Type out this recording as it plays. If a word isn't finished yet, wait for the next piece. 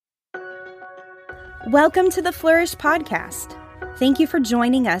Welcome to the Flourish Podcast. Thank you for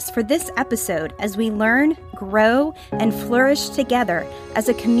joining us for this episode as we learn, grow, and flourish together as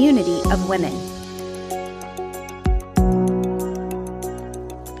a community of women.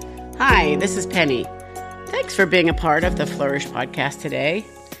 Hi, this is Penny. Thanks for being a part of the Flourish Podcast today.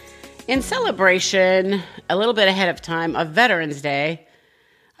 In celebration, a little bit ahead of time, of Veterans Day,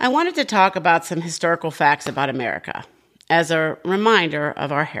 I wanted to talk about some historical facts about America as a reminder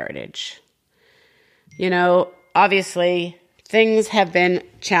of our heritage. You know, obviously, things have been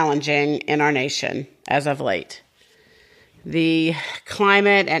challenging in our nation as of late. The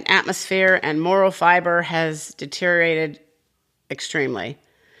climate and atmosphere and moral fiber has deteriorated extremely.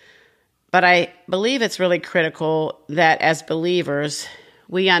 But I believe it's really critical that as believers,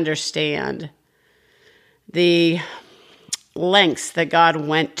 we understand the lengths that God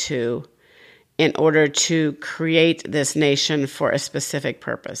went to in order to create this nation for a specific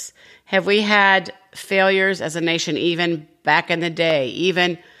purpose. Have we had failures as a nation even back in the day,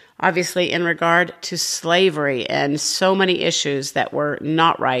 even obviously in regard to slavery and so many issues that were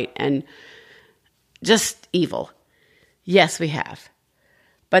not right and just evil? Yes, we have.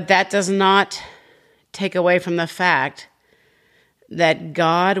 But that does not take away from the fact that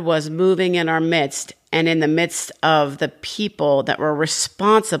God was moving in our midst and in the midst of the people that were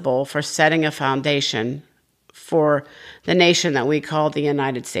responsible for setting a foundation for the nation that we call the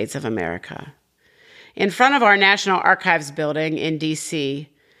United States of America. In front of our National Archives building in D.C.,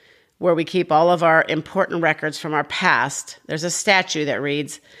 where we keep all of our important records from our past, there's a statue that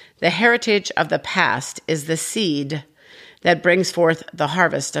reads, "The heritage of the past is the seed that brings forth the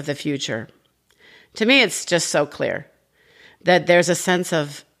harvest of the future." To me, it's just so clear that there's a sense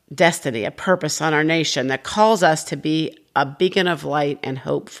of destiny, a purpose on our nation that calls us to be a beacon of light and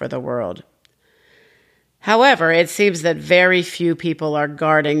hope for the world. However, it seems that very few people are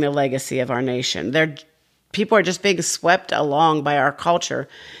guarding the legacy of our nation. People are just being swept along by our culture.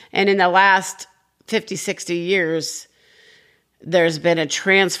 And in the last 50, 60 years, there's been a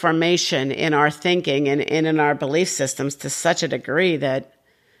transformation in our thinking and in our belief systems to such a degree that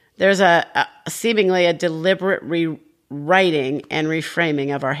there's a seemingly a deliberate rewriting and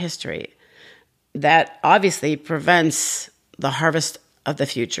reframing of our history that obviously prevents the harvest of the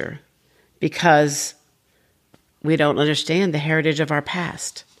future because we don't understand the heritage of our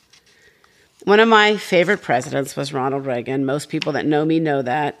past. One of my favorite presidents was Ronald Reagan. Most people that know me know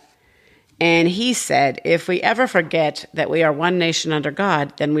that. And he said, if we ever forget that we are one nation under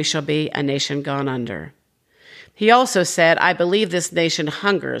God, then we shall be a nation gone under. He also said, I believe this nation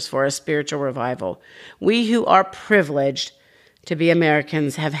hungers for a spiritual revival. We who are privileged to be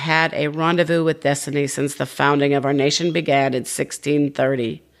Americans have had a rendezvous with destiny since the founding of our nation began in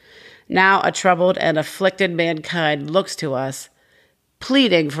 1630. Now a troubled and afflicted mankind looks to us,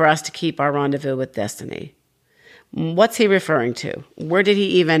 pleading for us to keep our rendezvous with destiny. What's he referring to? Where did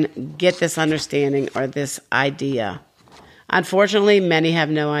he even get this understanding or this idea? Unfortunately, many have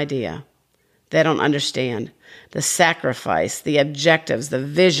no idea. They don't understand the sacrifice, the objectives, the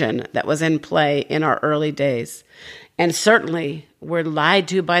vision that was in play in our early days. And certainly, we're lied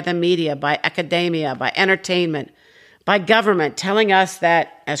to by the media, by academia, by entertainment, by government, telling us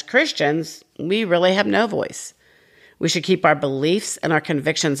that as Christians, we really have no voice. We should keep our beliefs and our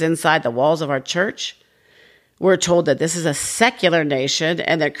convictions inside the walls of our church. We're told that this is a secular nation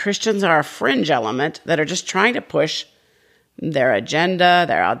and that Christians are a fringe element that are just trying to push their agenda,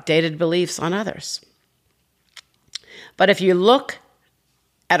 their outdated beliefs on others. But if you look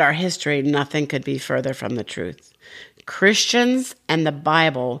at our history, nothing could be further from the truth. Christians and the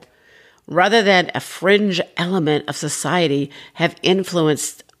Bible, rather than a fringe element of society, have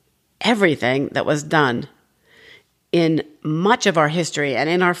influenced everything that was done in much of our history and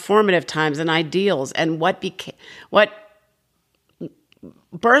in our formative times and ideals and what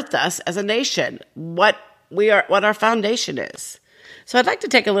birthed us as a nation, what our foundation is. So I'd like to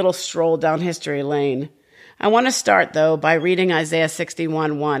take a little stroll down history lane. I want to start, though, by reading Isaiah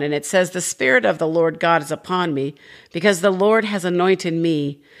 61:1, and it says, "The Spirit of the Lord God is upon me, because the Lord has anointed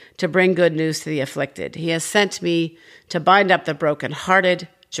me to bring good news to the afflicted. He has sent me to bind up the brokenhearted,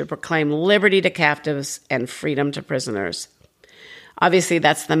 to proclaim liberty to captives and freedom to prisoners." Obviously,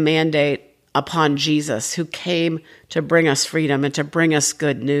 that's the mandate upon Jesus, who came to bring us freedom and to bring us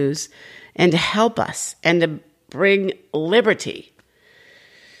good news and to help us and to bring liberty.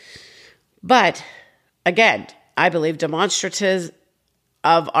 But again, I believe demonstrative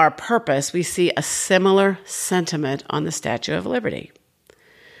of our purpose, we see a similar sentiment on the Statue of Liberty.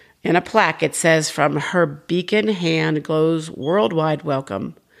 In a plaque, it says, "From her beacon hand glows worldwide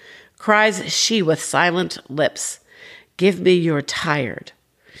welcome. Cries she with silent lips, give me your tired,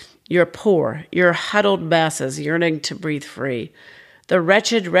 your poor, your huddled masses yearning to breathe free, the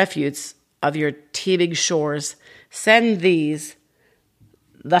wretched refuse of your teeming shores, send these,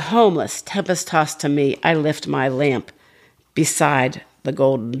 the homeless, tempest-tossed to me. I lift my lamp beside the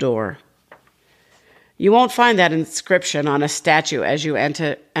golden door. You won't find that inscription on a statue as you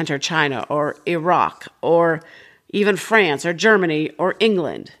enter China or Iraq or even France or Germany or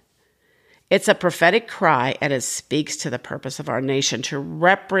England. It's a prophetic cry, and it speaks to the purpose of our nation to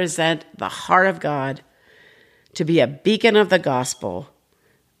represent the heart of God, to be a beacon of the gospel,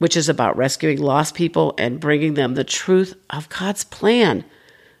 which is about rescuing lost people and bringing them the truth of God's plan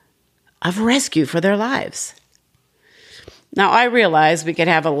of rescue for their lives. Now, I realize we could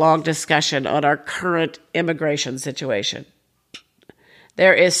have a long discussion on our current immigration situation.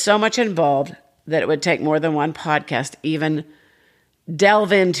 There is so much involved that it would take more than one podcast to even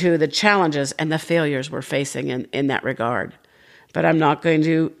delve into the challenges and the failures we're facing in that regard. But I'm not going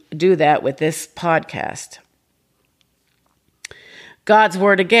to do that with this podcast. God's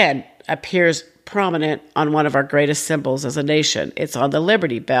word again appears prominent on one of our greatest symbols as a nation. It's on the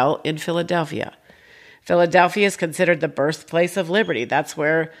Liberty Bell in Philadelphia. Philadelphia is considered the birthplace of liberty. That's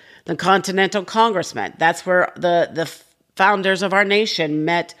where the Continental Congress met. That's where the founders of our nation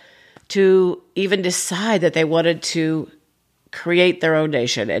met to even decide that they wanted to create their own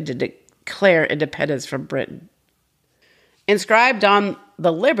nation and to declare independence from Britain. Inscribed on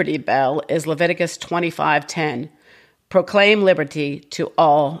the Liberty Bell is Leviticus 25:10, proclaim liberty to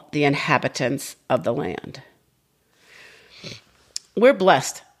all the inhabitants of the land. We're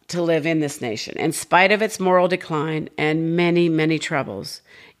blessed to live in this nation. In spite of its moral decline and many, many troubles,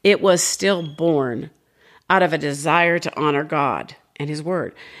 it was still born out of a desire to honor God and His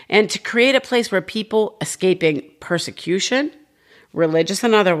Word, and to create a place where people escaping persecution, religious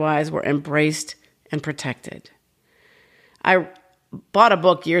and otherwise, were embraced and protected. I bought a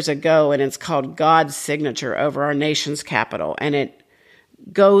book years ago, and it's called God's Signature over our nation's capital, and it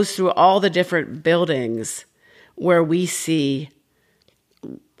goes through all the different buildings where we see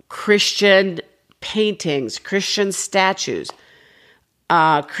Christian paintings, Christian statues,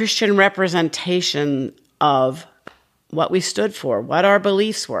 Christian representation of what we stood for, what our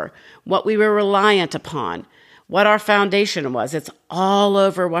beliefs were, what we were reliant upon, what our foundation was. It's all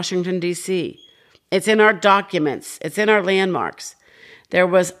over Washington, D.C. It's in our documents. It's in our landmarks. There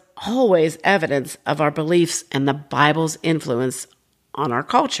was always evidence of our beliefs and the Bible's influence on our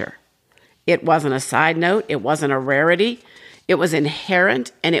culture. It wasn't a side note. It wasn't a rarity. It was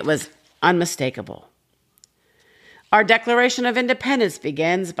inherent, and it was unmistakable. Our Declaration of Independence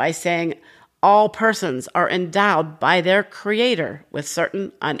begins by saying all persons are endowed by their Creator with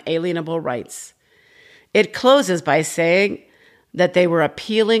certain unalienable rights. It closes by saying that they were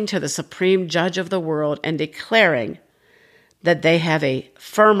appealing to the supreme judge of the world and declaring that they have a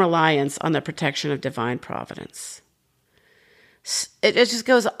firm reliance on the protection of divine providence. It just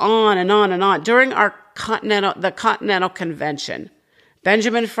goes on and on and on. During the Continental Convention,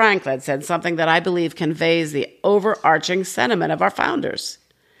 Benjamin Franklin said something that I believe conveys the overarching sentiment of our founders.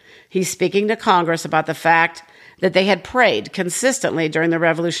 He's speaking to Congress about the fact that they had prayed consistently during the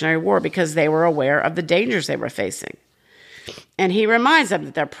Revolutionary War because they were aware of the dangers they were facing. And he reminds them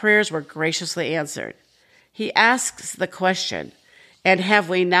that their prayers were graciously answered. He asks the question, and have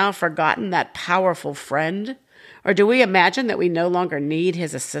we now forgotten that powerful friend? Or do we imagine that we no longer need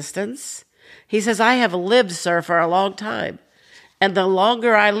his assistance? He says, I have lived, sir, for a long time. And the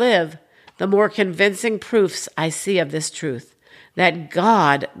longer I live, the more convincing proofs I see of this truth, that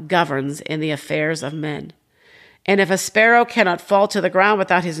God governs in the affairs of men. And if a sparrow cannot fall to the ground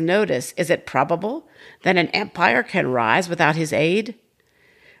without his notice, is it probable that an empire can rise without his aid?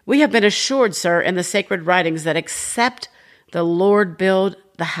 We have been assured, sir, in the sacred writings that except the Lord build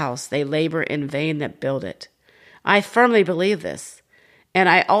the house, they labor in vain that build it. I firmly believe this, and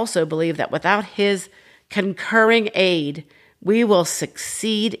I also believe that without his concurring aid, we will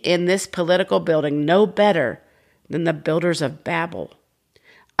succeed in this political building no better than the builders of Babel.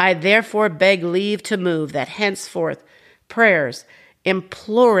 I therefore beg leave to move that henceforth prayers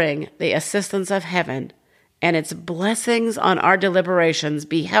imploring the assistance of heaven and its blessings on our deliberations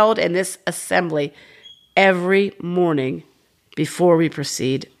be held in this assembly every morning before we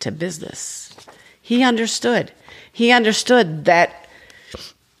proceed to business. He understood. He understood that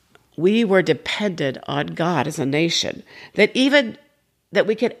we were dependent on God as a nation, that even that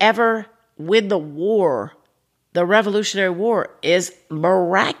we could ever win the war, the Revolutionary War, is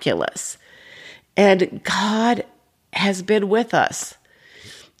miraculous. And God has been with us.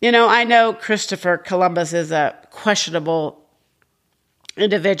 You know, I know Christopher Columbus is a questionable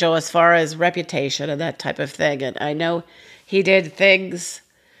individual as far as reputation and that type of thing. And I know he did things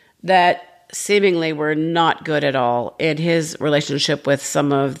that seemingly were not good at all in his relationship with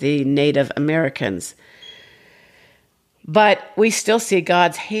some of the Native Americans. But we still see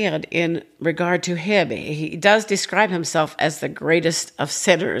God's hand in regard to him. He does describe himself as the greatest of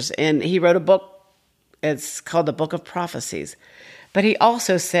sinners, and he wrote a book. It's called the Book of Prophecies. But he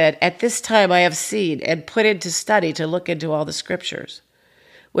also said, "At this time I have seen and put into study to look into all the scriptures,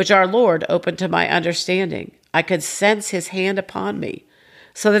 which our Lord opened to my understanding. I could sense his hand upon me,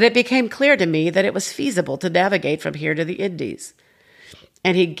 so that it became clear to me that it was feasible to navigate from here to the Indies.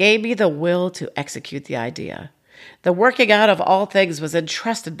 And he gave me the will to execute the idea. The working out of all things was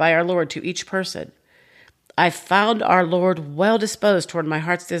entrusted by our Lord to each person. I found our Lord well disposed toward my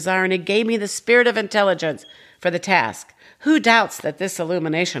heart's desire, and he gave me the spirit of intelligence for the task. Who doubts that this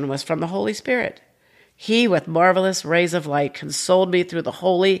illumination was from the Holy Spirit? He, with marvelous rays of light, consoled me through the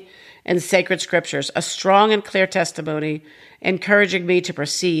holy and sacred scriptures, a strong and clear testimony, encouraging me to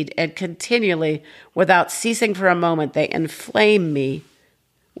proceed, and continually, without ceasing for a moment, they inflame me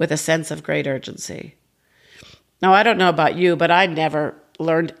with a sense of great urgency." Now, I don't know about you, but I never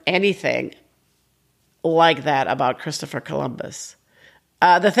learned anything like that about Christopher Columbus.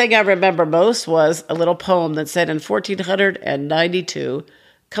 The thing I remember most was a little poem that said in 1492,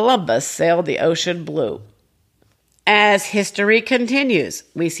 Columbus sailed the ocean blue. As history continues,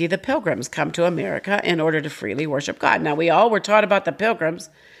 we see the Pilgrims come to America in order to freely worship God. Now, we all were taught about the Pilgrims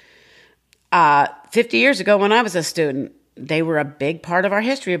 50 years ago when I was a student. They were a big part of our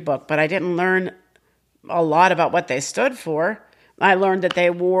history book, but I didn't learn a lot about what they stood for. I learned that they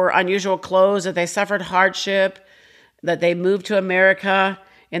wore unusual clothes, that they suffered hardship, that they moved to America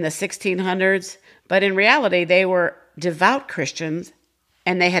in the 1600s. But in reality, they were devout Christians,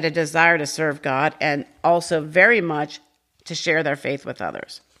 and they had a desire to serve God and also very much to share their faith with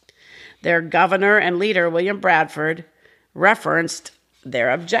others. Their governor and leader, William Bradford, referenced their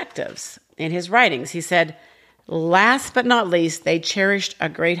objectives in his writings. He said, "Last but not least, they cherished a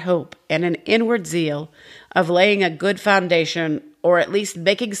great hope and an inward zeal of laying a good foundation, or at least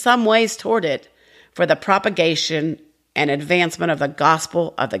making some ways toward it, for the propagation and advancement of the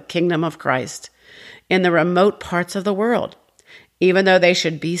gospel of the kingdom of Christ in the remote parts of the world, even though they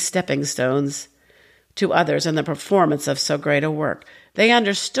should be stepping stones to others in the performance of so great a work." They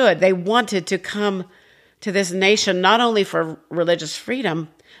understood, they wanted to come to this nation not only for religious freedom,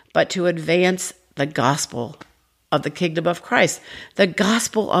 but to advance the gospel of the kingdom of Christ, the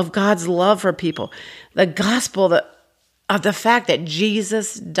gospel of God's love for people, the gospel of the fact that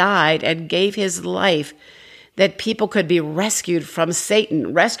Jesus died and gave his life, that people could be rescued from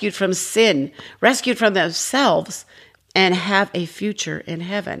Satan, rescued from sin, rescued from themselves, and have a future in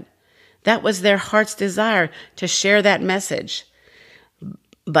heaven. That was their heart's desire, to share that message.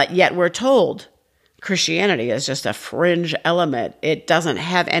 But yet we're told Christianity is just a fringe element. It doesn't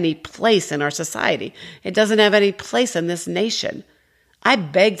have any place in our society. It doesn't have any place in this nation. I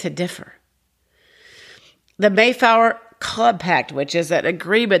beg to differ. The Mayflower Compact, which is an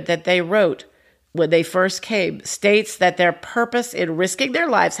agreement that they wrote when they first came, states that their purpose in risking their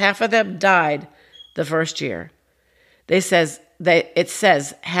lives, half of them died the first year. It says,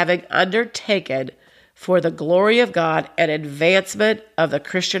 having undertaken for the glory of God and advancement of the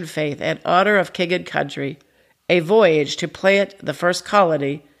Christian faith and honor of king and country, a voyage to plant the first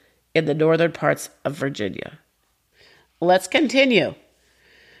colony in the northern parts of Virginia. Let's continue.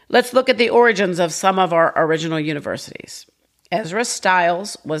 Let's look at the origins of some of our original universities. Ezra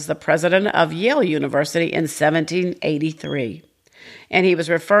Stiles was the president of Yale University in 1783, and he was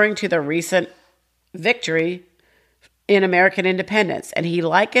referring to the recent victory in American independence, and he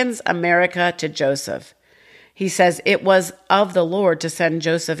likens America to Joseph. He says, "It was of the Lord to send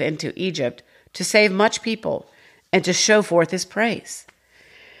Joseph into Egypt to save much people and to show forth his praise.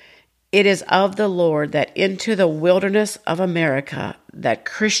 It is of the Lord that into the wilderness of America that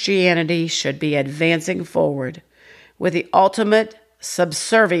Christianity should be advancing forward with the ultimate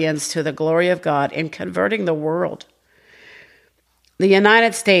subservience to the glory of God in converting the world. The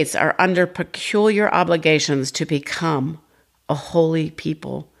United States are under peculiar obligations to become a holy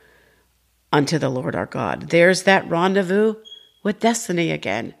people unto the Lord our God." There's that rendezvous with destiny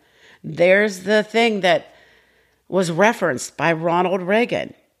again. There's the thing that was referenced by Ronald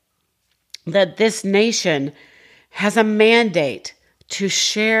Reagan, that this nation has a mandate to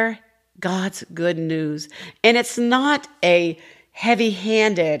share God's good news. And it's not a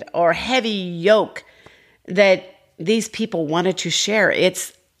heavy-handed or heavy yoke that these people wanted to share.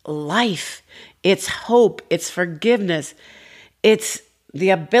 It's life, it's hope, it's forgiveness, it's the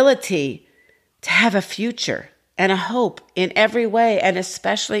ability to have a future and a hope in every way, and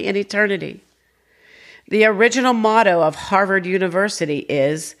especially in eternity. The original motto of Harvard University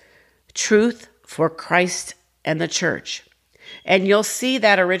is, Truth for Christ and the Church. And you'll see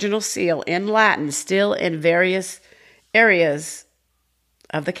that original seal in Latin still in various areas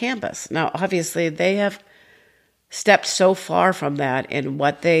of the campus. Now, obviously, they have stepped so far from that in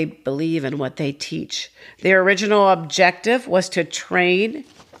what they believe and what they teach. Their original objective was to train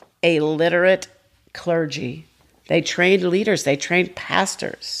a literate clergy. They trained leaders. They trained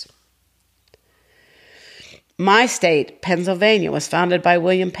pastors. My state, Pennsylvania, was founded by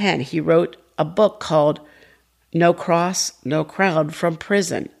William Penn. He wrote a book called No Cross, No Crown from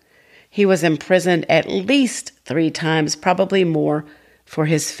Prison. He was imprisoned at least 3 times, probably more, for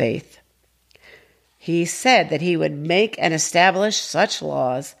his faith. He said that he would make and establish such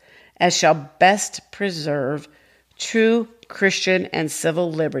laws as shall best preserve true Christian and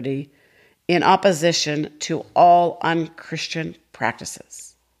civil liberty in opposition to all unchristian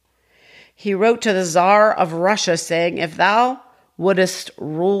practices. He wrote to the Tsar of Russia saying, "If thou wouldest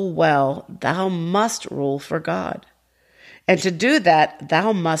rule well, thou must rule for God. And to do that,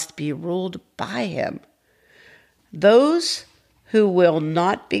 thou must be ruled by him. Those who will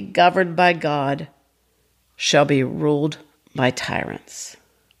not be governed by God shall be ruled by tyrants."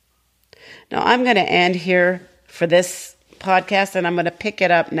 Now, I'm going to end here for this podcast, and I'm going to pick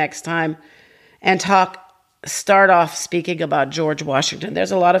it up next time and start off speaking about George Washington.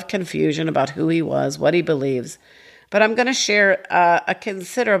 There's a lot of confusion about who he was, what he believes, but I'm going to share a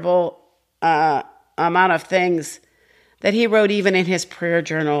considerable amount of things that he wrote even in his prayer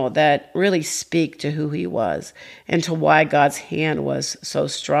journal that really speak to who he was and to why God's hand was so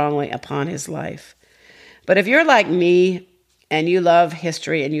strongly upon his life. But if you're like me and you love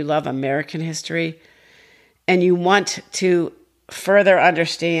history and you love American history and you want to further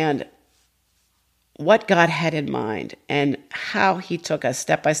understand what God had in mind and how he took us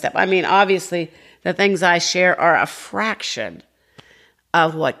step by step. I mean, obviously, the things I share are a fraction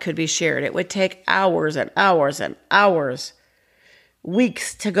of what could be shared. It would take hours and hours and hours,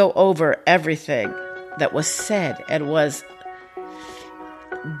 weeks to go over everything that was said and was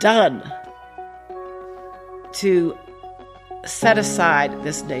done to set aside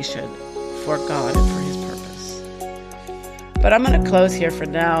this nation for God and for his purpose. But I'm going to close here for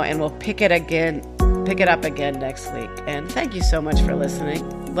now, and we'll pick it up again next week. And thank you so much for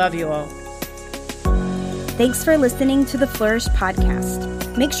listening. Love you all. Thanks for listening to the Flourish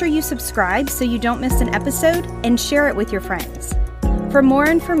podcast. Make sure you subscribe so you don't miss an episode and share it with your friends. For more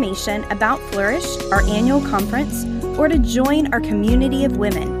information about Flourish, our annual conference, or to join our community of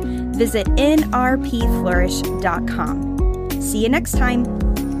women, visit nrpflourish.com. See you next time.